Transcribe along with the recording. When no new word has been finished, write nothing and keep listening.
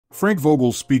Frank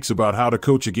Vogel speaks about how to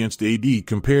coach against AD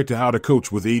compared to how to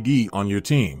coach with AD on your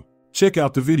team. Check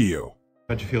out the video.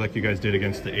 How'd you feel like you guys did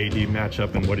against the AD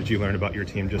matchup, and what did you learn about your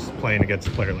team just playing against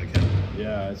a player like him?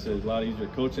 Yeah, it's a lot easier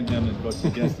coaching him than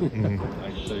coaching against him. I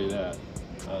can tell you that.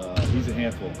 He's a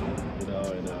handful,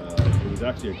 and it was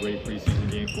actually a great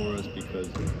preseason game for us because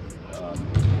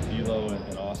D'Lo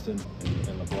and Austin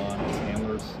and LeBron as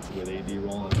handlers with AD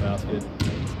rolling the basket,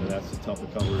 and that's the tougher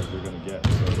cover that they're going to get.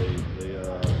 So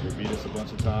they beat us a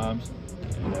bunch of times,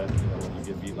 and that when you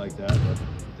get beat like that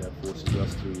forces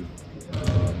us to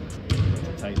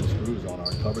tighten the screws on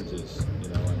our coverages,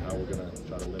 and how we're going to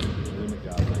try to limit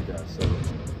guys like that. So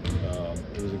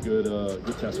it was a good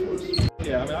test for us.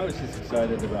 Yeah, I was just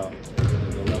excited about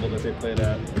the level that they played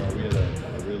at. We had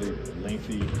a really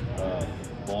lengthy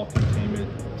ball containment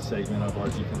segment of our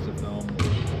defensive film,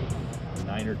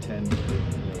 9 or 10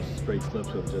 straight clips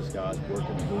of just guys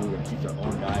working through and keep their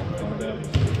own guy in front of them.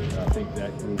 And I think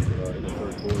that group in the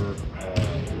third quarter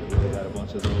really had a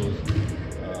bunch of those.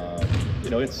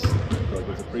 It's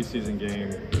a preseason game.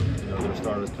 Their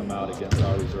starters come out against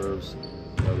our reserves.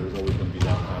 There's always going to be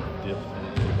that kind of dip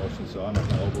in emotion, so I'm not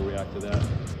going to overreact to that.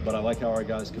 But I like how our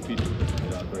guys competed.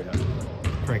 I'm very happy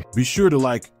with that. Be sure to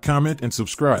like, comment, and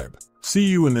subscribe. See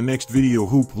you in the next video,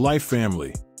 Hoop Life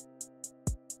family.